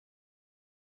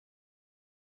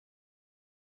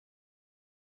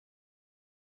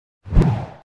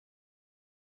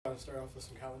Want to start off with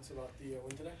some comments about the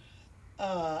win today?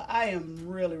 I am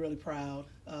really, really proud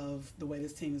of the way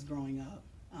this team is growing up.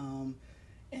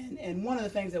 And one of the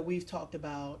things that we've talked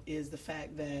about is the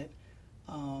fact that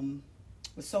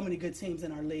with so many good teams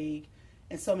in our league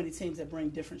and so many teams that bring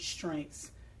different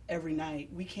strengths every night,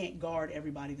 we can't guard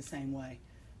everybody the same way.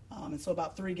 And so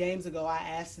about 3 games ago, I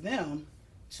asked them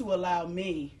to allow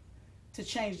me to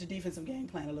change the defensive game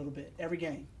plan a little bit every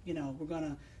game. You know,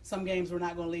 some games we're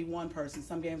not going to leave one person,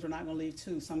 some games we're not going to leave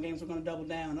 2, some games we're going to double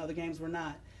down, other games we're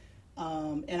not.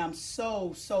 And I'm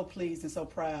so pleased and so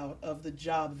proud of the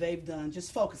job they've done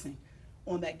just focusing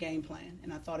on that game plan.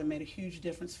 And I thought it made a huge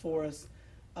difference for us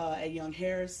at Young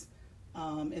Harris.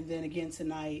 And then again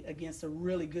tonight against a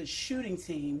really good shooting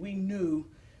team, we knew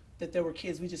that there were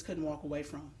kids we just couldn't walk away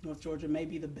from. North Georgia may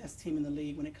be the best team in the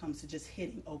league when it comes to just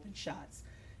hitting open shots.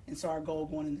 And so our goal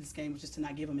going into this game was just to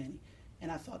not give them any.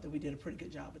 And I thought that we did a pretty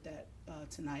good job with that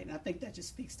tonight. And I think that just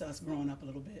speaks to us growing up a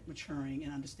little bit, maturing,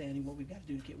 and understanding what we've got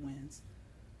to do to get wins.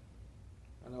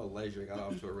 I know Alaysia got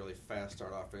off to a really fast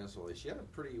start offensively. She had a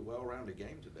pretty well-rounded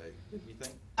game today, didn't you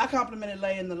think? I complimented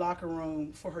Leigh in the locker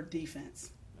room for her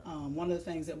defense. One of the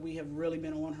things that we have really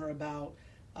been on her about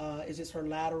is just her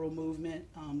lateral movement,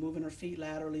 moving her feet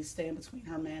laterally, staying between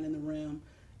her man and the rim,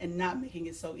 and not making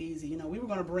it so easy. You know, we were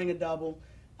going to bring a double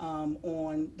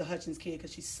on the Hutchins kid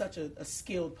because she's such a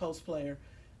skilled post player.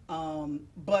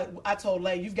 But I told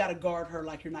Leigh, you've got to guard her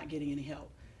like you're not getting any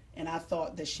help. And I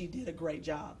thought that she did a great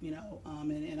job, you know,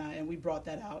 and we brought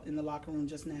that out in the locker room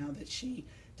just now, that she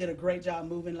did a great job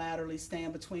moving laterally,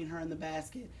 staying between her and the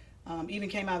basket. Even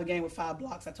came out of the game with 5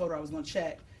 blocks. I told her I was going to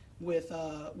check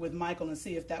with Michael and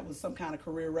see if that was some kind of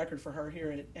career record for her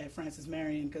here at Francis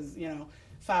Marion, because, you know,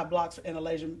 5 blocks and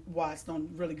Alaysia Watts don't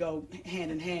really go hand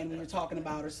in hand when you're talking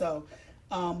about her. So,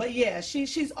 but yeah,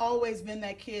 she's always been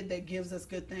that kid that gives us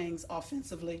good things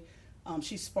offensively.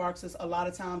 She sparks us a lot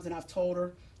of times, and I've told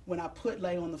her when I put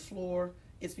Leigh on the floor,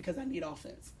 it's because I need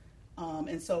offense.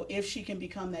 And so if she can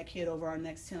become that kid over our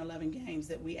next 10, 11 games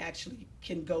that we actually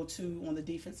can go to on the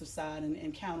defensive side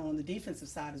and count on the defensive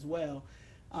side as well,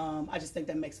 I just think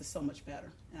that makes us so much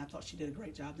better. And I thought she did a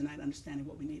great job tonight understanding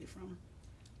what we needed from her.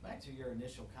 Back to your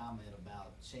initial comment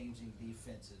about changing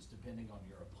defenses depending on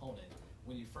your opponent.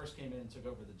 When you first came in and took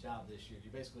over the job this year,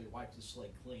 you basically wiped the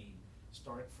slate clean,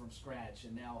 started from scratch,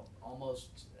 and now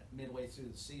almost midway through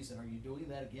the season, are you doing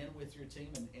that again with your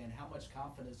team? And how much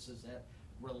confidence does that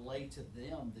relay to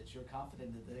them that you're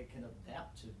confident that they can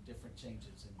adapt to different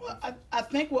changes? Well, I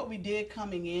think what we did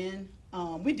coming in,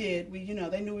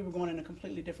 they knew we were going in a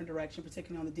completely different direction,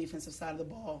 particularly on the defensive side of the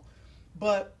ball.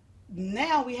 But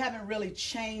now we haven't really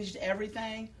changed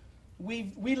everything.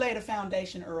 We laid a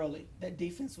foundation early that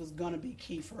defense was going to be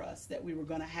key for us, that we were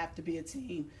going to have to be a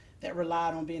team that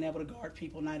relied on being able to guard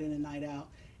people night in and night out.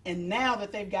 And now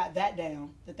that they've got that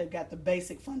down, that they've got the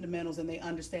basic fundamentals and they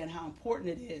understand how important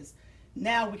it is,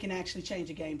 now we can actually change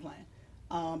a game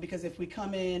plan. Because if we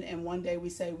come in and one day we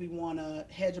say we want to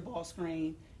hedge a ball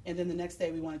screen and then the next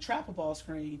day we want to trap a ball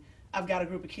screen, I've got a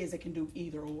group of kids that can do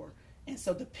either or. And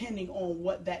so depending on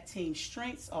what that team's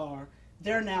strengths are,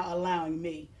 they're now allowing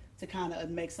me to kind of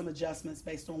make some adjustments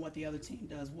based on what the other team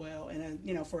does well.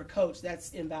 And, for a coach,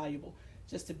 that's invaluable,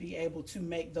 just to be able to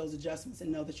make those adjustments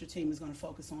and know that your team is going to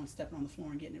focus on stepping on the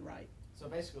floor and getting it right. So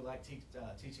basically like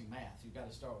teaching math, you've got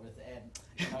to start with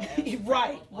add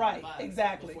right,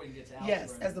 exactly. Before you get to algebra.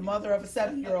 Yes, as the mother of a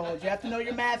 7-year-old, you have to know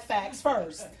your math facts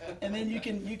first, and then you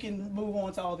can move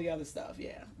on to all the other stuff.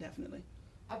 Yeah, definitely.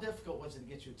 How difficult was it to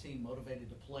get your team motivated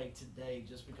to play today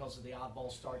just because of the oddball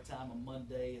start time on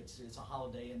Monday? It's a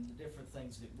holiday and the different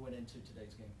things that went into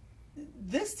today's game.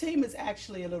 This team is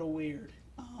actually a little weird,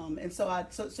 and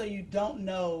so you don't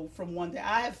know from one day.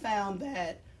 I have found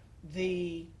that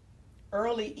the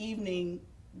early evening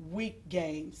week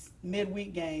games,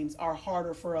 midweek games, are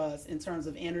harder for us in terms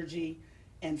of energy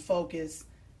and focus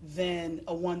than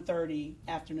a 1:30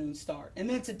 afternoon start. And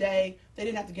then today, they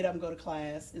didn't have to get up and go to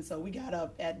class, and so we got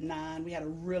up at 9. We had a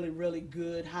really, really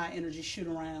good high-energy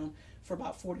shoot-around for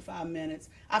about 45 minutes.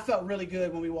 I felt really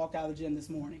good when we walked out of the gym this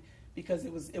morning because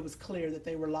it was clear that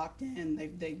they were locked in,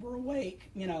 they were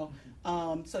awake,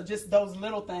 So just those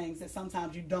little things that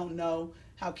sometimes you don't know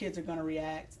how kids are going to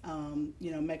react,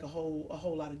 make a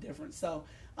whole lot of difference. So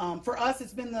for us,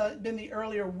 it's been the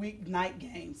earlier weeknight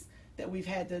games that we've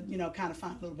had to, kind of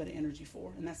find a little bit of energy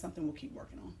for, and that's something we'll keep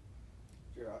working on.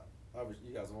 Jeri, obviously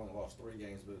you guys have only lost 3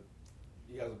 games, but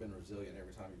you guys have been resilient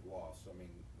every time you've lost. I mean,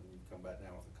 when you come back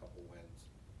now with a couple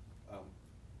wins,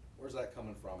 where's that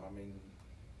coming from? I mean,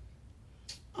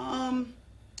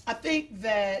 I think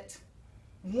that,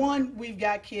 one, we've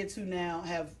got kids who now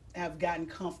have gotten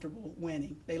comfortable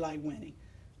winning. They like winning.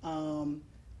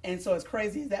 And so as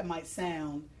crazy as that might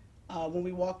sound, when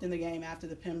we walked in the game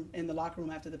in the locker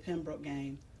room after the Pembroke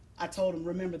game, I told them,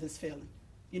 remember this feeling.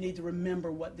 You need to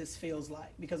remember what this feels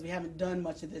like, because we haven't done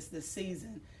much of this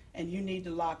season, and you need to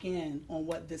lock in on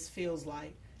what this feels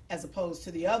like, as opposed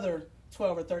to the other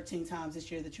 12 or 13 times this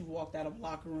year that you've walked out of a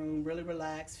locker room really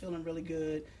relaxed, feeling really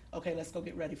good. Okay, let's go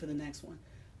get ready for the next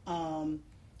one.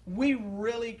 We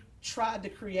really tried to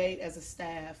create as a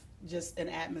staff just an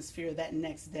atmosphere that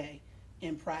next day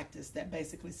in practice that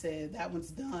basically said, that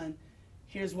one's done.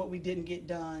 Here's what we didn't get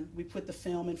done. We put the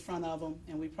film in front of them,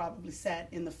 and we probably sat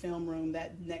in the film room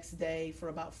that next day for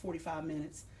about 45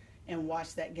 minutes and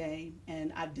watched that game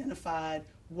and identified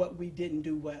what we didn't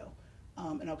do well.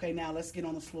 And okay, now let's get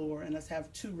on the floor and let's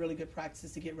have 2 really good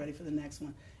practices to get ready for the next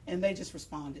one. And they just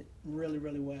responded really,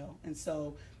 really well. And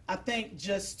so I think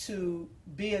just to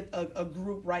be a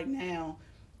group right now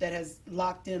that has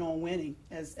locked in on winning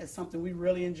as something we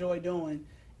really enjoy doing,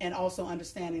 and also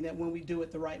understanding that when we do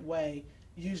it the right way,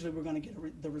 usually we're going to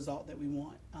get the result that we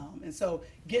want. And so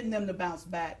getting them to bounce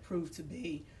back proved to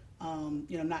be,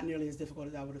 not nearly as difficult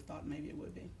as I would have thought maybe it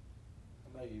would be.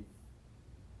 I know you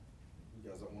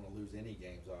guys don't want to lose any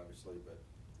games, obviously, but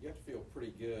you have to feel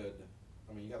pretty good.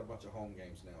 I mean, you got a bunch of home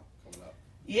games now coming up.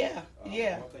 Yeah. I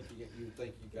think you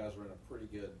think you guys are in a pretty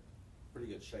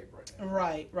good shape right now.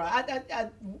 Right.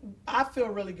 I feel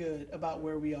really good about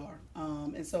where we are,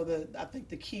 and so I think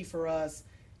the key for us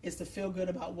is to feel good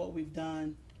about what we've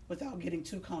done without getting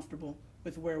too comfortable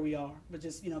with where we are, but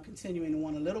just continuing to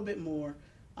want a little bit more,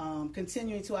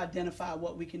 continuing to identify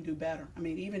what we can do better. I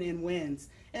mean, even in wins,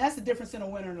 and that's the difference in a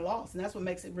win and a loss, and that's what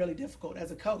makes it really difficult as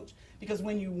a coach, because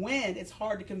when you win, it's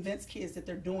hard to convince kids that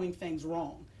they're doing things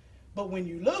wrong, but when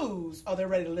you lose, they're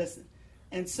ready to listen.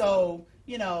 And so,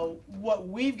 what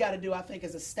we've got to do, I think,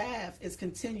 as a staff is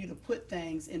continue to put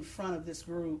things in front of this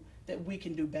group that we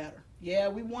can do better. Yeah,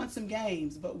 we won some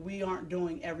games, but we aren't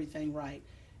doing everything right.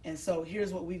 And so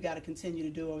here's what we've got to continue to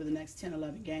do over the next 10,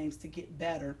 11 games to get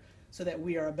better so that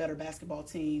we are a better basketball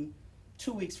team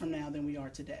 2 weeks from now than we are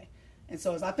today. And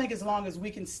so I think as long as we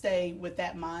can stay with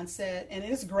that mindset, and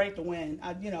it's great to win.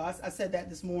 I said that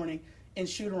this morning in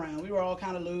shoot around. We were all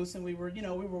kind of loose, and we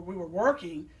were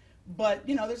working. But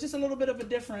there's just a little bit of a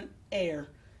different air,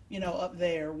 up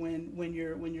there when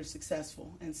you're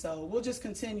successful. And so we'll just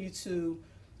continue to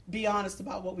be honest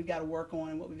about what we've got to work on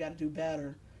and what we've got to do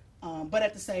better. But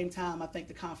at the same time, I think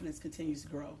the confidence continues to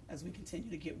grow as we continue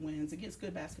to get wins against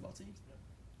good basketball teams.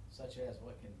 Such as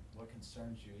what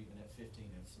concerns you, even at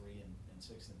 15-3 and 6-3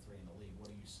 in the league? What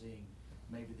are you seeing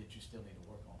maybe that you still need to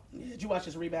work on? Yeah, did you watch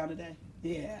us rebound today?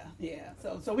 Yeah.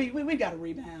 So we got to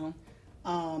rebound.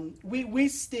 We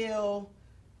still,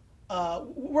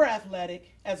 we're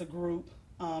athletic as a group,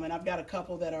 and I've got a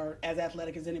couple that are as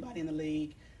athletic as anybody in the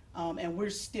league, and we're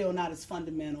still not as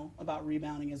fundamental about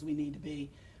rebounding as we need to be.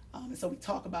 And so we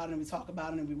talk about it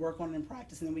and we work on it in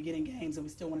practice, and then we get in games and we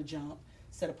still want to jump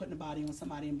instead of putting the body on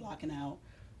somebody and blocking out.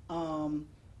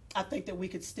 I think that we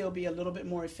could still be a little bit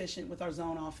more efficient with our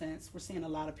zone offense. We're seeing a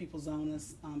lot of people zone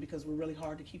us because we're really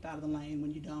hard to keep out of the lane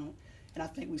when you don't. And I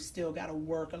think we've still got to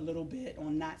work a little bit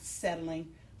on not settling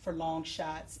for long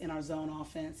shots in our zone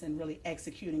offense and really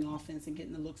executing offense and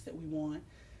getting the looks that we want.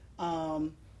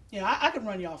 I could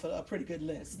run you off a pretty good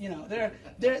list.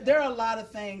 There are a lot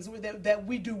of things that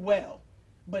we do well,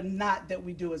 but not that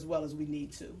we do as well as we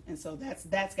need to. And so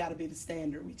that's got to be the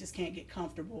standard. We just can't get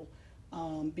comfortable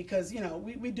because,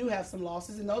 we do have some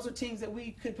losses, and those are teams that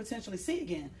we could potentially see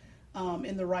again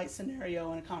in the right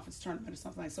scenario in a conference tournament or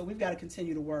something like that. So we've got to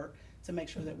continue to work to make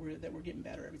sure that we're getting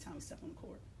better every time we step on the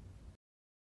court.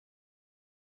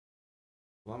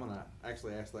 Well, I'm gonna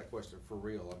actually ask that question for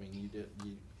real. I mean, you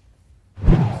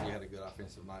had a good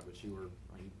offensive night, but you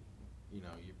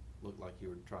looked like you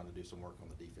were trying to do some work on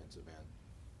the defensive end.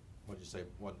 What'd you say?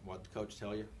 What the coach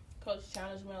tell you? Coach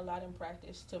challenged me a lot in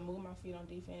practice to move my feet on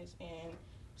defense and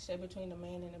stay between the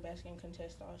man and the basket and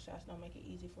contest all shots. Don't make it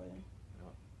easy for them.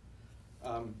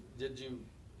 Yeah.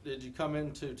 Did you come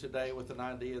into today with an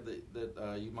idea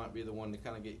that you might be the one to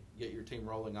kind of get your team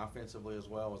rolling offensively as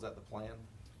well? Was that the plan?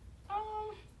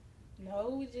 No,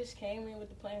 we just came in with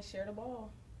the plan, share the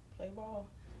ball, play ball.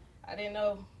 I didn't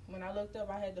know. When I looked up,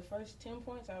 I had the first 10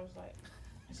 points. I was like,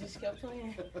 I just kept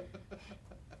playing.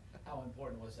 How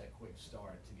important was that quick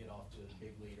start to get off to the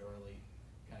big lead early,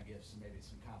 kind of give maybe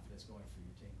some confidence going for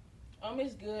your team?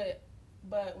 It's good,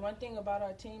 but one thing about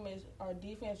our team is our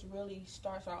defense really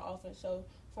starts our offense. So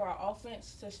for our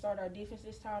offense to start our defense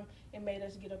this time, it made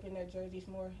us get up in their jerseys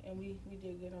more, and we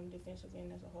did good on the defensive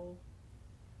end as a whole.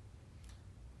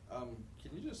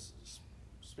 Can you just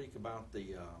speak about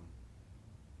the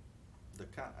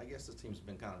I guess this team's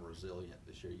been kind of resilient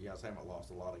this year. You guys haven't lost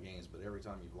a lot of games, but every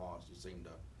time you've lost, you seem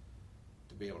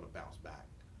to be able to bounce back.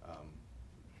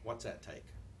 What's that take?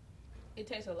 It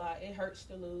takes a lot. It hurts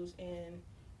to lose, and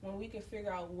when we can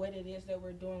figure out what it is that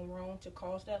we're doing wrong to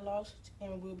cause that loss,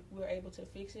 and we're able to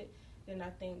fix it, then I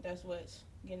think that's what's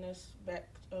getting us back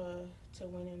to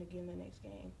winning again the next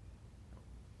game.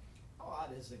 How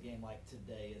odd is a game like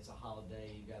today? It's a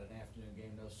holiday. You got an afternoon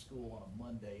game, no school on a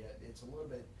Monday. It's a little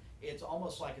bit. It's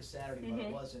almost like a Saturday, but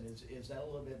it wasn't. Is that a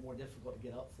little bit more difficult to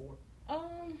get up for?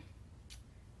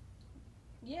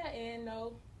 Yeah and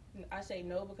no. I say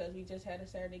no because we just had a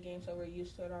Saturday game, so we're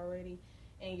used to it already.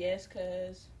 And yes,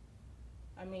 because,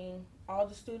 I mean, all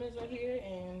the students are here,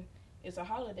 and it's a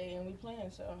holiday, and we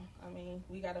playing. So, I mean,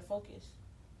 we got to focus.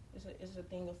 It's a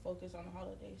thing of focus on the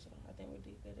holiday, so I think we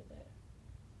did good at that.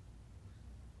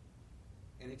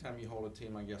 Anytime you hold a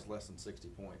team, I guess, less than 60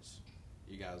 points,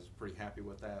 you guys pretty happy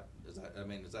with that? Is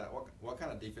that what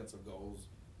kind of defensive goals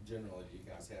generally do you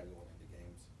guys have going into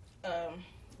games?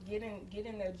 Get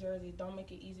in their jersey. Don't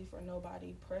make it easy for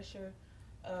nobody. Pressure.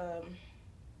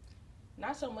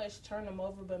 Not so much turn them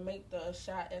over, but make the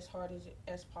shot as hard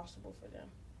as possible for them.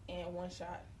 And one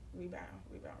shot, rebound.